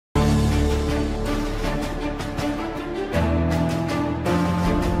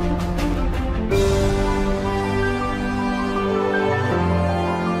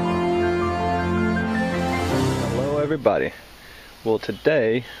everybody. Well,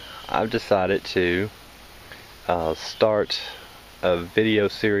 today I've decided to start a video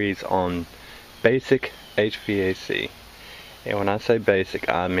series on basic HVAC. And when I say basic,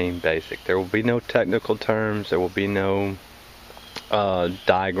 I mean basic. There will be no technical terms, there will be no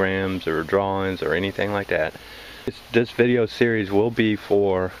diagrams or drawings or anything like that. This video series will be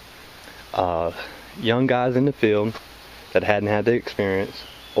for young guys in the field that hadn't had the experience,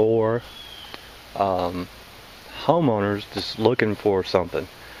 or homeowners just looking for something.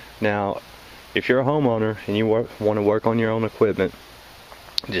 Now, if you're a homeowner and you want to work on your own equipment,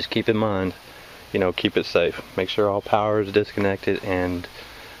 just keep in mind, keep it safe. Make sure all power is disconnected, and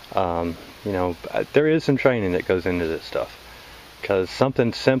there is some training that goes into this stuff, because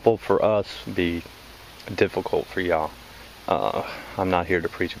something simple for us be difficult for y'all. I'm not here to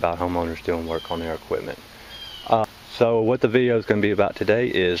preach about homeowners doing work on their equipment. So what the video is going to be about today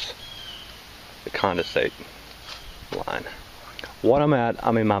is the condensate line. What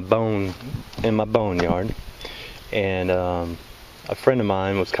I'm in my boneyard, and a friend of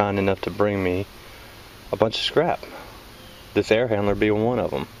mine was kind enough to bring me a bunch of scrap. This air handler being one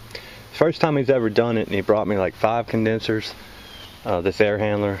of them. First time he's ever done it, and he brought me like 5 condensers, this air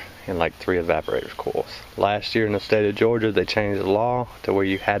handler, and like 3 evaporator coils. Last year in the state of Georgia, they changed the law to where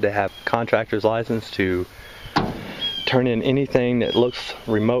you had to have contractor's license to turn in anything that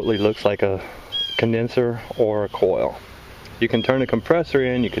remotely looks like a condenser or a coil. You can turn a compressor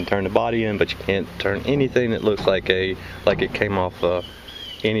in, you can turn the body in, but you can't turn anything that looks like it came off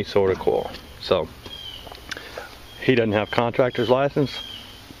any sort of coil. So he doesn't have contractor's license,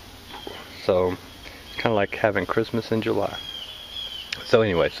 so it's kind of like having Christmas in July. So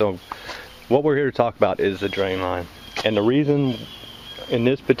anyway, so what we're here to talk about is the drain line, and the reason in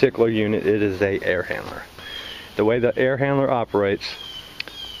this particular unit it is a air handler. The way the air handler operates,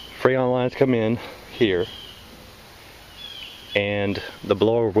 Freon lines come in here, and the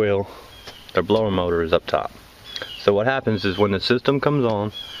blower wheel, the blower motor is up top. So what happens is when the system comes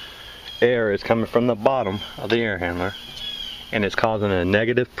on, air is coming from the bottom of the air handler, and it's causing a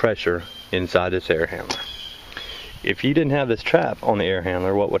negative pressure inside this air handler. If you didn't have this trap on the air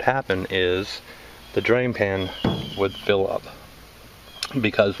handler, what would happen is the drain pan would fill up.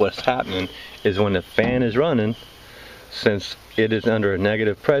 Because what's happening is when the fan is running, since it is under a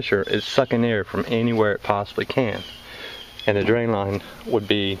negative pressure, it's sucking air from anywhere it possibly can. And the drain line would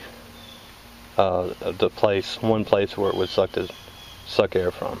be one place where it would suck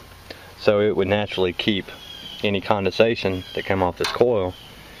air from. So it would naturally keep any condensation that came off this coil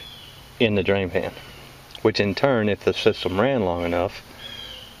in the drain pan, which in turn, if the system ran long enough,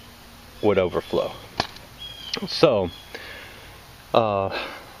 would overflow. So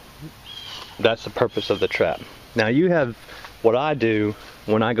that's the purpose of the trap. Now what I do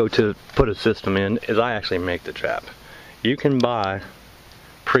when I go to put a system in is I actually make the trap. You can buy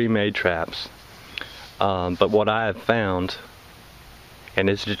pre-made traps, but what I have found, and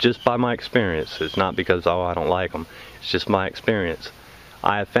it's just by my experience, it's not because I don't like them, it's just my experience,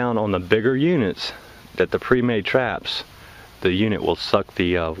 I have found on the bigger units that the pre-made traps, the unit will suck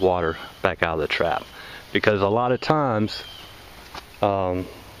the water back out of the trap, because a lot of times the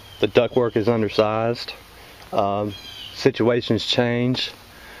ductwork is undersized, situations change.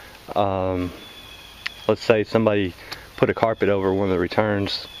 Let's say somebody put a carpet over one of the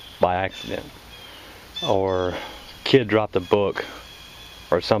returns by accident, or kid dropped a book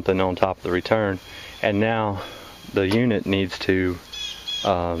or something on top of the return, and now the unit needs to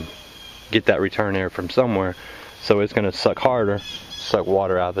get that return air from somewhere, so it's going to suck harder, suck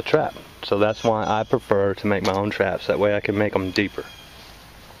water out of the trap. So that's why I prefer to make my own traps. That way I can make them deeper.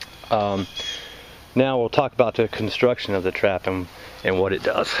 Now we'll talk about the construction of the trap and what it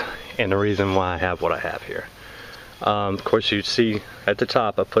does, and the reason why I have what I have here. Of course, you see at the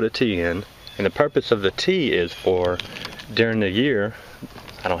top I put a T in, and the purpose of the T is for during the year,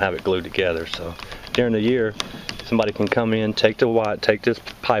 I don't have it glued together, so during the year somebody can come in, take this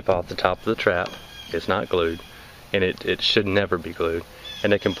pipe off the top of the trap, it's not glued, and it should never be glued,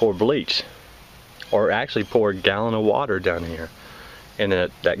 and they can pour bleach, or actually pour a gallon of water down here, and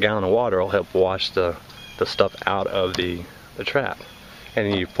that gallon of water will help wash the stuff out of the trap. And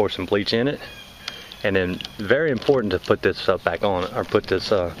then you pour some bleach in it, and then very important to put this stuff back on, or put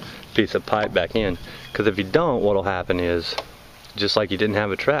this piece of pipe back in, because if you don't, what will happen is, just like you didn't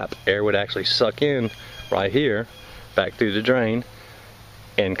have a trap, air would actually suck in right here back through the drain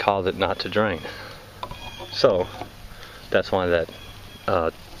and cause it not to drain. So that's why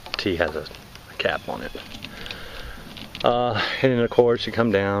that T has a cap on it. And then of course you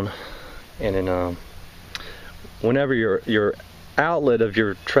come down, and then whenever your outlet of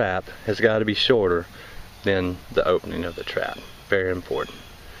your trap has got to be shorter than the opening of the trap. Very important.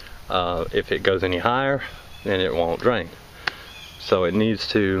 If it goes any higher, then it won't drain. So it needs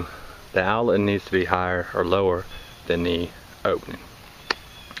to, the outlet needs to be higher or lower than the opening.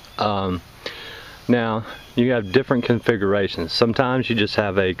 Now you have different configurations. Sometimes you just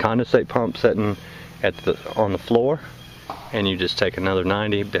have a condensate pump sitting on the floor, and you just take another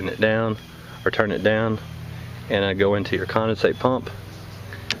 90, bend it down or turn it down, and go into your condensate pump,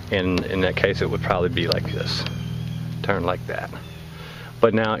 and in that case it would probably be like this, turn like that.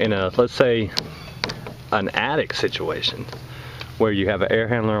 But now in a, let's say, an attic situation where you have an air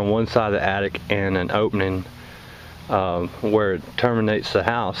handler on one side of the attic and an opening where it terminates the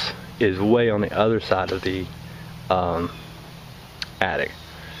house is way on the other side of the attic.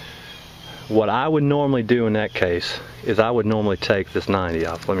 What I would normally do in that case is I would normally take this 90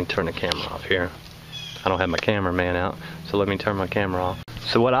 off. Let me turn the camera off here. I don't have my cameraman out, so let me turn my camera off.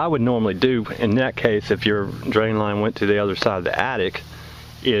 So what I would normally do in that case, if your drain line went to the other side of the attic,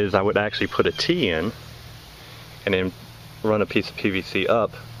 is I would actually put a T in and then run a piece of PVC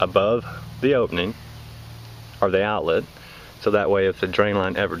up above the opening or the outlet, so that way if the drain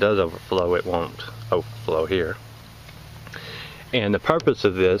line ever does overflow, it won't overflow here. And the purpose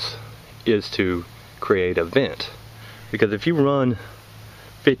of this is to create a vent, because if you run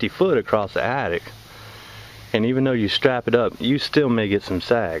 50 foot across the attic, and even though you strap it up, you still may get some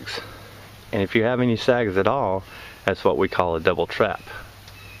sags. And if you have any sags at all, that's what we call a double trap.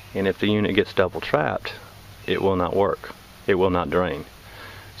 And if the unit gets double trapped, it will not work. It will not drain.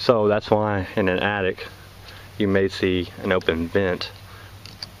 So that's why in an attic you may see an open vent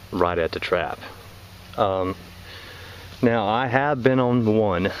right at the trap. Now I have been on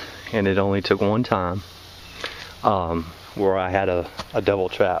one, and it only took one time, where I had a double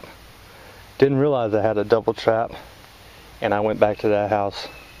trap. Didn't realize I had a double trap, and I went back to that house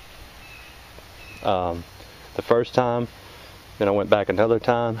the first time, then I went back another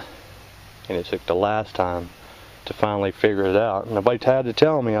time, and it took the last time to finally figure it out. Nobody had to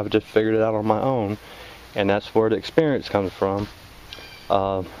tell me, I've just figured it out on my own, and that's where the experience comes from.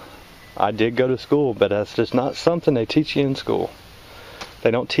 I did go to school, but that's just not something they teach you in school. They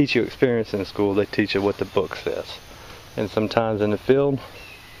don't teach you experience in school, they teach you what the book says. And sometimes in the field,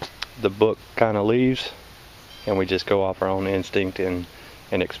 the book kind of leaves, and we just go off our own instinct and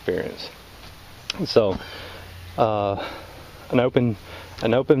experience. So an open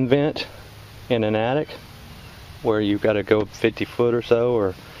vent in an attic where you've got to go 50 foot or so,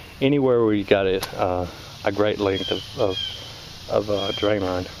 or anywhere where you got a great length of drain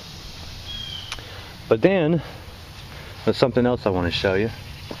line. But then there's something else I want to show you.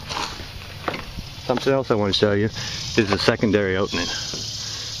 Something else I want to show you is the secondary opening.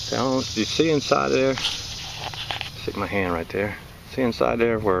 So you see inside there, stick my hand right there. See inside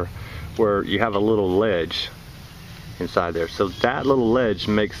there where you have a little ledge inside there. So that little ledge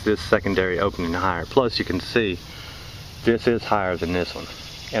makes this secondary opening higher. Plus you can see this is higher than this one.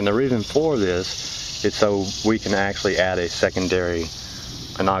 And the reason for this is so we can actually add a secondary,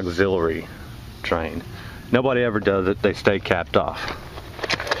 an auxiliary drain. Nobody ever does it, they stay capped off.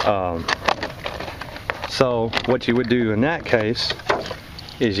 So what you would do in that case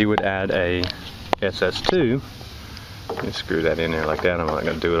is you would add a SS2. You screw that in there like that, I'm not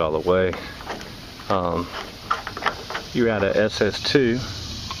going to do it all the way. You add a SS2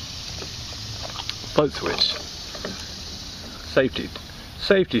 float switch,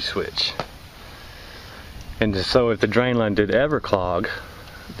 safety switch. And so if the drain line did ever clog,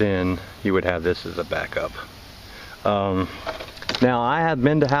 then you would have this as a backup. Now I have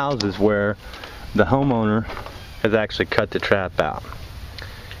been to houses where the homeowner has actually cut the trap out,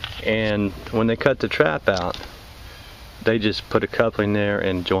 and when they cut the trap out, they just put a coupling there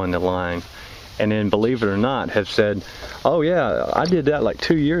and join the line, and then believe it or not have said, oh yeah, I did that like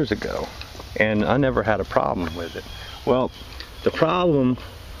 2 years ago and I never had a problem with it. Well, the problem,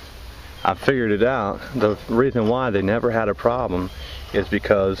 I figured it out, the reason why they never had a problem is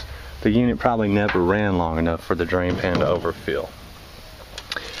because the unit probably never ran long enough for the drain pan to overfill.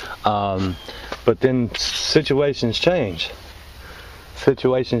 But then situations change.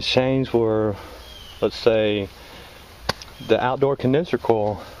 Situations change where, let's say, the outdoor condenser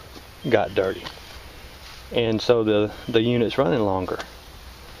coil got dirty, and so the unit's running longer.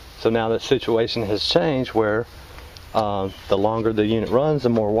 So now the situation has changed where the longer the unit runs, the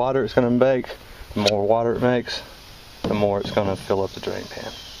more water it's going to make. The more water it makes, the more it's going to fill up the drain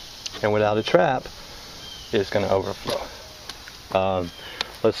pan. And without a trap, it's going to overflow.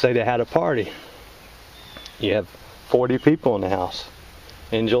 Let's say they had a party. You have 40 people in the house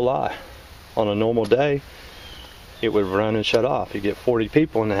in July. On a normal day, it would run and shut off. You get 40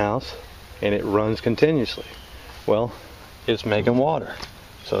 people in the house, and it runs continuously. Well, it's making water,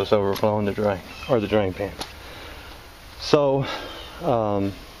 so it's overflowing the drain, or the drain pan. So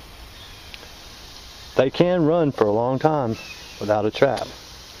they can run for a long time without a trap,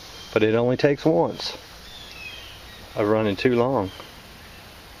 but it only takes once of running too long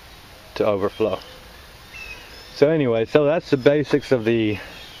to overflow. So anyway, so that's the basics of the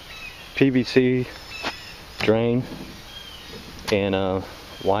PVC drain and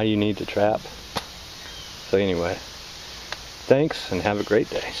why you need the trap. So anyway, thanks and have a great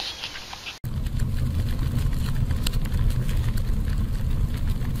day.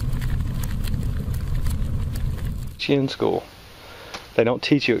 In school, they don't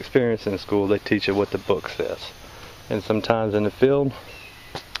teach you experience in school, they teach you what the book says. And sometimes in the field,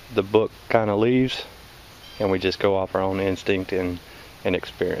 the book kind of leaves and we just go off our own instinct and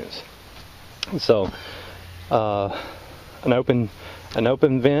experience. So an open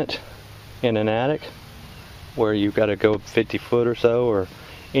vent in an attic where you've got to go 50 foot or so, or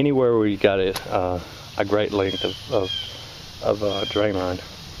anywhere where you got a great length of drain line.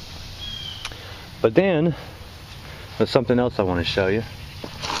 But then there's something else I want to show you.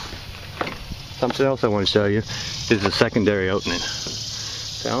 Something else I want to show you is the secondary opening.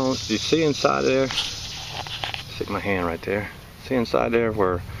 So you see inside there, stick my hand right there. See inside there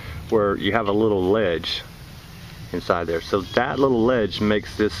where you have a little ledge inside there. So that little ledge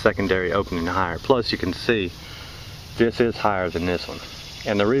makes this secondary opening higher. Plus you can see this is higher than this one.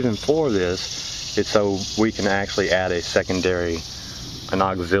 And the reason for this is so we can actually add an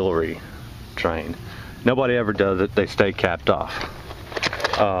auxiliary drain. Nobody ever does it, they stay capped off.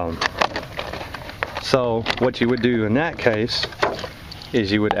 So what you would do in that case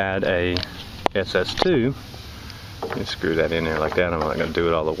is you would add a SS2. Let me screw that in there like that, I'm not going to do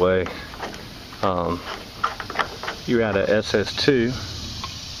it all the way. You add a SS2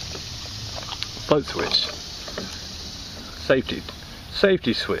 float switch,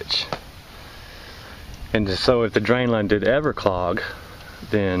 safety switch. And so if the drain line did ever clog,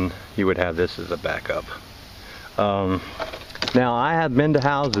 then you would have this as a backup. Now I have been to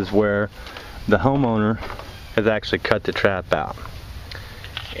houses where the homeowner has actually cut the trap out,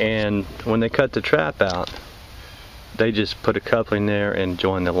 and when they cut the trap out, they just put a coupling there and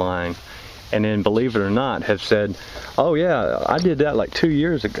join the line, and then believe it or not have said, oh yeah, I did that like 2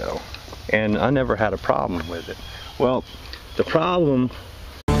 years ago and I never had a problem with it. Well, the problem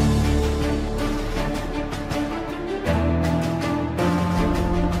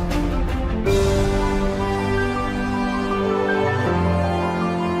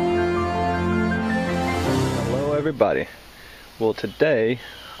everybody. Well, today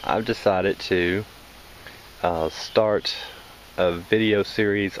I've decided to start a video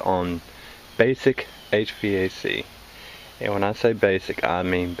series on basic HVAC. And when I say basic, I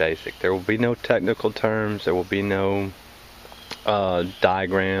mean basic. There will be no technical terms, there will be no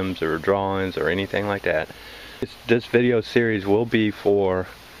diagrams or drawings or anything like that. This video series will be for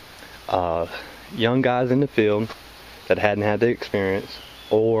young guys in the field that hadn't had the experience,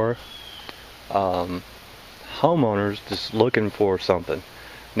 or homeowners just looking for something.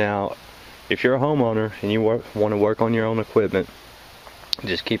 Now, if you're a homeowner and you want to work on your own equipment,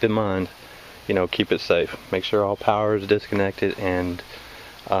 just keep in mind, you know, keep it safe. Make sure all power is disconnected, and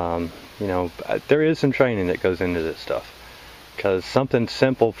you know, there is some training that goes into this stuff, because something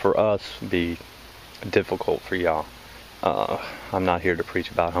simple for us be difficult for y'all. I'm not here to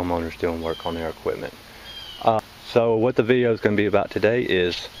preach about homeowners doing work on their equipment. So what the video is going to be about today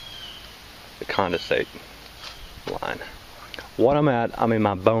is the condensate line. What I'm in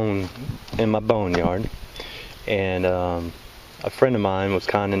my boneyard, and a friend of mine was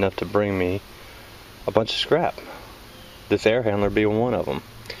kind enough to bring me a bunch of scrap. This air handler being one of them.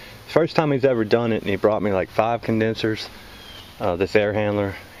 First time he's ever done it, and he brought me like 5 condensers, this air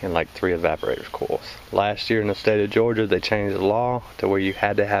handler, and like 3 evaporator coils. Last year in the state of Georgia, they changed the law to where you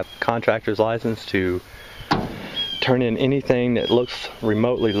had to have contractor's license to turn in anything that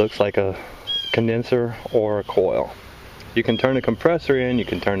remotely looks like a condenser or a coil. You can turn a compressor in, you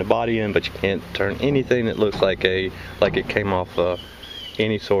can turn the body in, but you can't turn anything that looks like it came off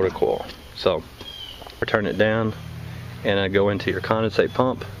any sort of coil. So I turn it down and I go into your condensate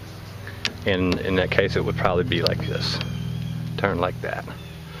pump, and in that case it would probably be like this, turn like that.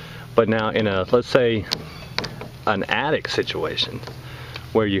 But now in a, let's say, an attic situation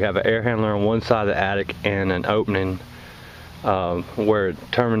where you have an air handler on one side of the attic and an opening where it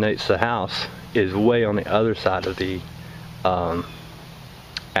terminates the house is way on the other side of the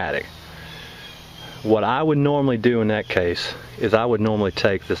attic. What I would normally do in that case is I would normally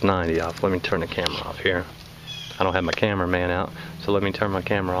take this 90 off. Let me turn the camera off here. I don't have my cameraman out, so let me turn my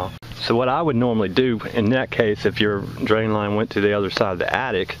camera off. So what I would normally do in that case, if your drain line went to the other side of the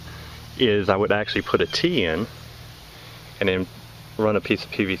attic, is I would actually put a T in and then run a piece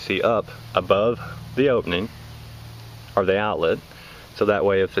of PVC up above the opening or the outlet, so that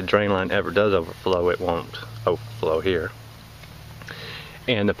way if the drain line ever does overflow, it won't overflow here.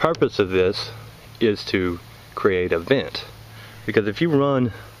 And the purpose of this is to create a vent, because if you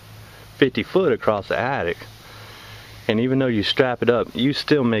run 50 foot across the attic, and even though you strap it up, you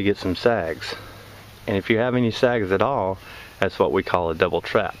still may get some sags. And if you have any sags at all, that's what we call a double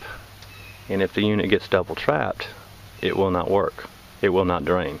trap. And if the unit gets double trapped, it will not work. It will not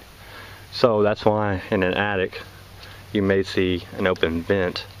drain. So that's why in an attic, you may see an open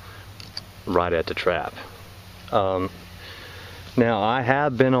vent right at the trap. Now I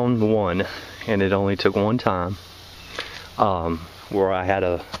have been on one, and it only took one time, where I had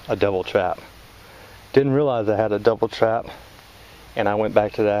a double trap. Didn't realize I had a double trap, and I went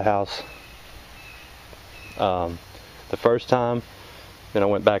back to that house the first time, then I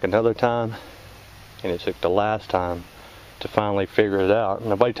went back another time, and it took the last time to finally figure it out.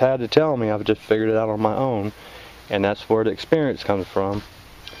 Nobody had to tell me, I've just figured it out on my own, and that's where the experience comes from.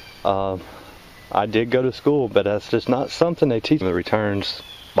 I did go to school, but that's just not something they teach. The returns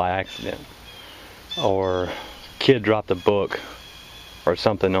by accident, or kid dropped a book or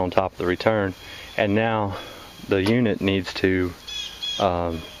something on top of the return, and now the unit needs to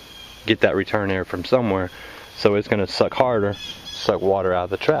get that return air from somewhere, so it's going to suck harder, suck water out of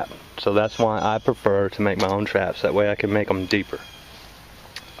the trap. So that's why I prefer to make my own traps. That way I can make them deeper.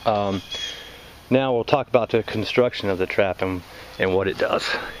 Now we'll talk about the construction of the trap and what it does,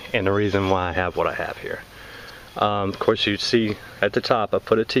 and the reason why I have what I have here. Of course, you see at the top I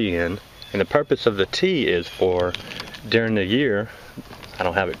put a T in, and the purpose of the T is for during the year, I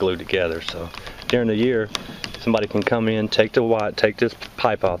don't have it glued together, so during the year somebody can come in, take this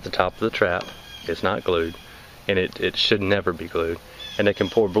pipe off the top of the trap, it's not glued, and it should never be glued, and they can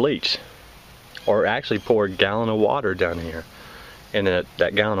pour bleach, or actually pour a gallon of water down here, and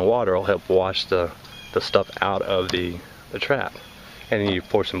that gallon of water will help wash the stuff out of the trap. And then you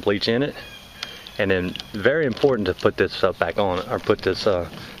pour some bleach in it, and then very important to put this stuff back on, or put this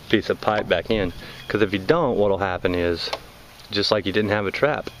piece of pipe back in, because if you don't, what'll happen is, just like you didn't have a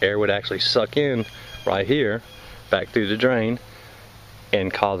trap, air would actually suck in right here back through the drain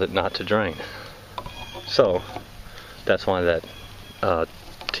and cause it not to drain. So that's why that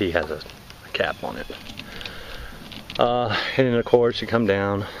T has a cap on it. And then of course you come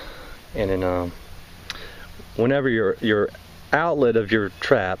down, and then whenever your outlet of your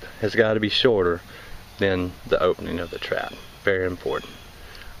trap has got to be shorter than the opening of the trap. Very important.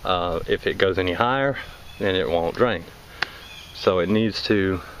 If it goes any higher, then it won't drain. So it needs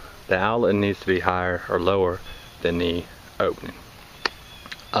to, the outlet needs to be higher or lower than the opening.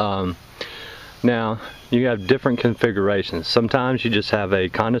 Now you have different configurations. Sometimes you just have a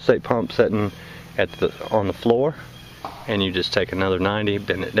condensate pump sitting on the floor, and you just take another 90,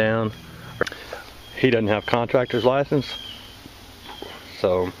 bend it down. He doesn't have contractor's license,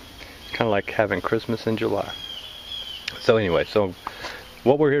 so it's kind of like having Christmas in July. So anyway, so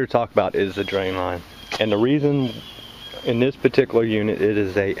what we're here to talk about is the drain line, and the reason in this particular unit it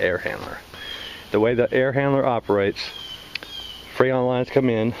is a air handler. The way the air handler operates, Freon lines come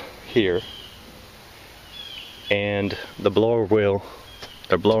in here, and the blower wheel,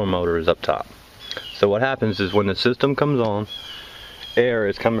 the blower motor is up top. So what happens is when the system comes on, air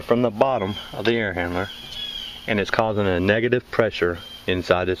is coming from the bottom of the air handler, and it's causing a negative pressure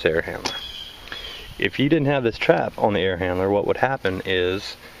inside this air handler. If you didn't have this trap on the air handler, what would happen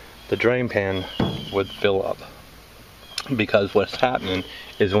is the drain pan would fill up, because what's happening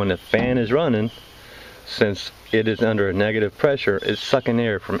is when the fan is running, since it is under a negative pressure, it's sucking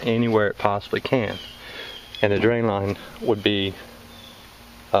air from anywhere it possibly can, and the drain line would be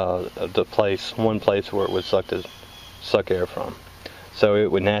one place where it would suck air from. So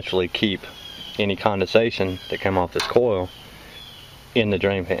it would naturally keep any condensation that came off this coil in the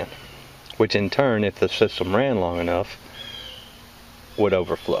drain pan, which in turn, if the system ran long enough, would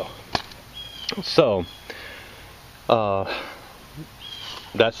overflow. So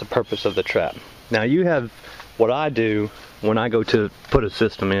that's the purpose of the trap. Now you have, what I do when I go to put a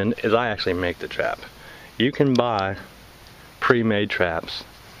system in is I actually make the trap. You can buy pre-made traps,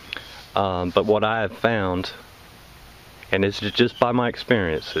 but what I have found, and it's just by my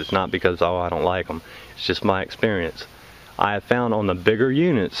experience, it's not because, oh, I don't like them, it's just my experience. I have found on the bigger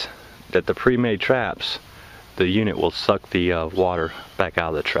units that the pre-made traps, the unit will suck the water back out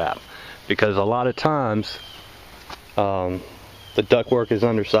of the trap, because a lot of times the ductwork is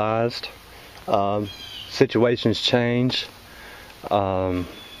undersized, situations change,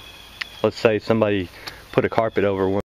 let's say somebody put a carpet over one